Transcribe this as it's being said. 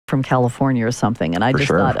from California or something, and I just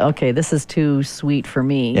thought, okay, this is too sweet for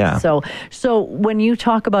me. Yeah. So when you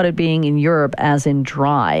talk about it being in Europe as in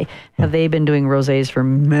dry, have they been doing rosés for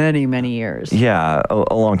many, many years? Yeah,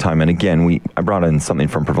 a long time. And again, I brought in something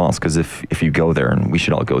from Provence because if you go there, and we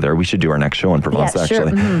should all go there, we should do our next show in Provence,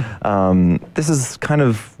 actually. Sure. This is kind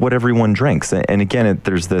of what everyone drinks. And again,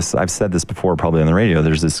 there's this, I've said this before probably on the radio,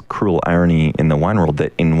 there's this cruel irony in the wine world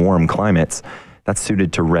that in warm climates, that's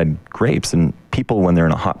suited to red grapes. And people, when they're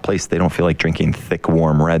in a hot place, they don't feel like drinking thick,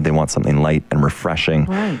 warm red. They want something light and refreshing.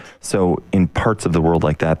 Right. So in parts of the world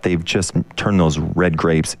like that, they've just turned those red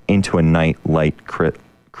grapes into a nice, light,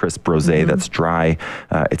 crisp rosé that's dry.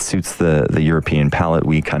 It suits the European palate.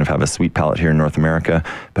 We kind of have a sweet palate here in North America,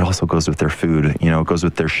 but also goes with their food. You know, it goes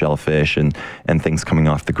with their shellfish and things coming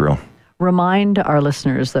off the grill. Remind our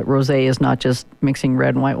listeners that rosé is not just mixing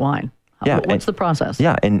red and white wine. Yeah, what's the process?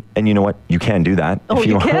 Yeah, and you know what? You can do that. Oh, if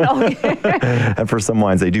you can? Want. Okay. And for some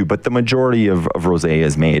wines, they do. But the majority of rosé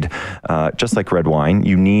is made, just like red wine.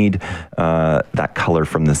 You need that color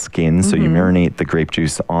from the skin. So you marinate the grape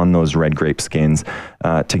juice on those red grape skins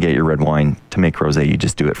to get your red wine. To make rosé, you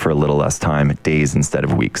just do it for a little less time, days instead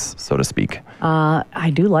of weeks, so to speak.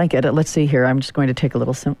 I do like it. Let's see here. I'm just going to take a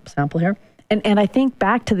little sample here. And I think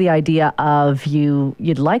back to the idea of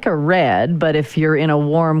you'd like a red, but if you're in a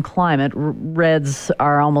warm climate, reds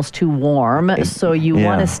are almost too warm. So you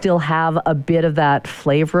want to still have a bit of that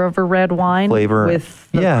flavor of a red wine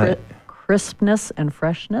with the crispness and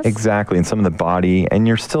freshness. Exactly. And some of the body, and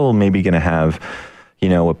you're still maybe going to have, you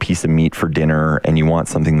know, a piece of meat for dinner, and you want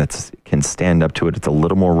something that can stand up to it. It's a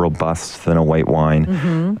little more robust than a white wine.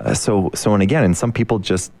 And again, and some people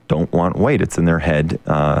just don't want white. It's in their head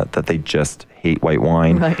that they just hate white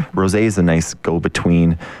wine. Right. Rosé is a nice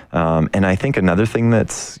go-between. And I think another thing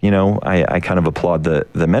that's, you know, I kind of applaud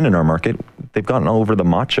the men in our market. They've gotten over the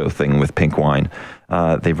macho thing with pink wine.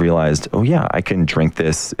 They've realized, oh yeah, I can drink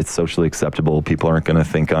this. It's socially acceptable. People aren't going to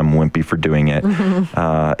think I'm wimpy for doing it.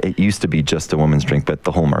 It used to be just a woman's drink, but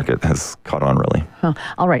the whole market has caught on really.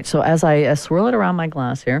 All right. So as I swirl it around my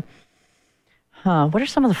glass here, what are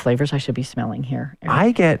some of the flavors I should be smelling here, Eric?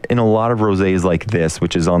 I get, in a lot of rosés like this,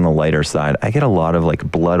 which is on the lighter side, I get a lot of like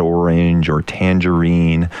blood orange or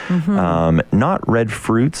tangerine. Not red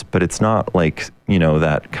fruits, but it's not like, you know,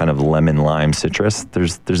 that kind of lemon lime citrus.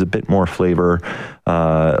 There's a bit more flavor,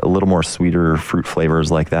 a little more sweeter fruit flavors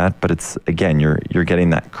like that. But it's, again, you're getting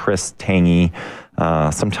that crisp, tangy.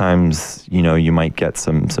 Sometimes, you know, you might get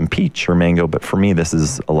some peach or mango, but for me, this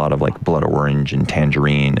is a lot of like blood orange and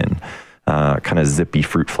tangerine and kind of zippy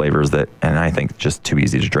fruit flavors and I think just too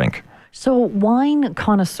easy to drink. So wine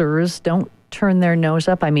connoisseurs don't turn their nose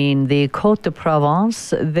up. I mean, the Côte de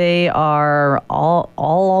Provence, they are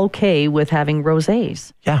all okay with having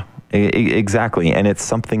rosés. Yeah, exactly. And it's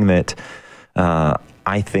something that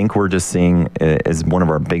I think we're just seeing as one of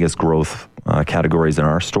our biggest growth categories in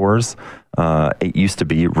our stores. It used to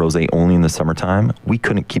be rosé only in the summertime. We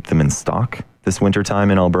couldn't keep them in stock this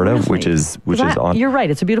wintertime in Alberta, which is odd. You're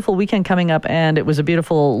right. It's a beautiful weekend coming up, and it was a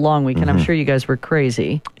beautiful long weekend. I'm sure you guys were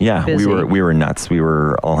crazy. Yeah, busy. we were nuts. We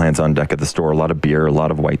were all hands on deck at the store. A lot of beer, a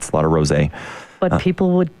lot of whites, a lot of rosé. But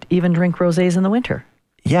people would even drink rosés in the winter.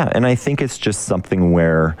 Yeah, and I think it's just something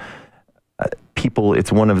where people,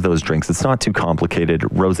 it's one of those drinks. It's not too complicated.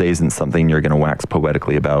 Rosé isn't something you're going to wax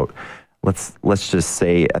poetically about. Let's just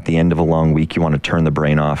say at the end of a long week, you want to turn the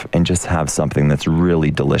brain off and just have something that's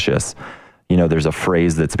really delicious. You know, there's a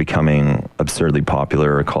phrase that's becoming absurdly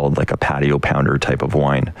popular called like a patio pounder type of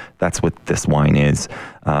wine. That's what this wine is.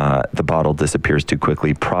 The bottle disappears too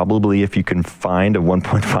quickly. Probably if you can find a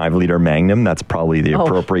 1.5 liter Magnum, that's probably the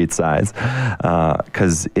appropriate size,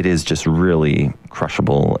 because it is just really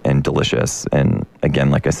crushable and delicious. And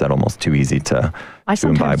again, like I said, almost too easy to I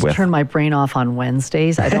sometimes turn my brain off on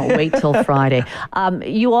Wednesdays. I don't wait till Friday.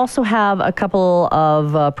 You also have a couple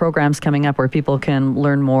of programs coming up where people can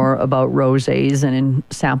learn more about rosés and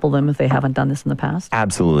sample them if they haven't done this in the past.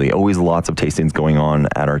 Absolutely. Always lots of tastings going on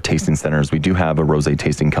at our tasting centers. We do have a rosé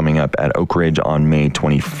tasting coming up at Oak Ridge on May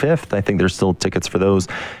 25th. I think there's still tickets for those,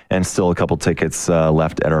 and still a couple tickets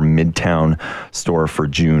left at our Midtown store for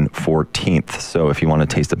June 14th. So if you want to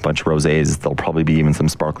taste a bunch of rosés, there'll probably be even some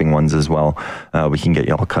sparkling ones as well. We can get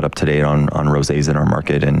you all cut up to date on rosés in our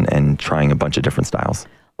market and trying a bunch of different styles.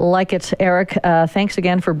 Like it, Eric. Thanks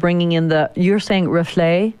again for bringing in you're saying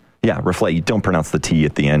Reflet? Yeah, Reflet. You don't pronounce the T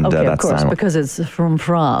at the end. Okay, that's of course, silent. because it's from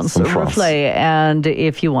France. Reflet. And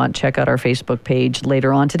if you want, check out our Facebook page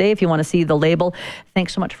later on today if you want to see the label.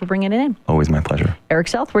 Thanks so much for bringing it in. Always my pleasure. Eric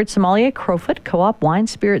Southward, sommelier, Crowfoot, Co-op, Wine,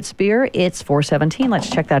 Spirits, Beer. It's 4:17.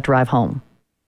 Let's check that drive home.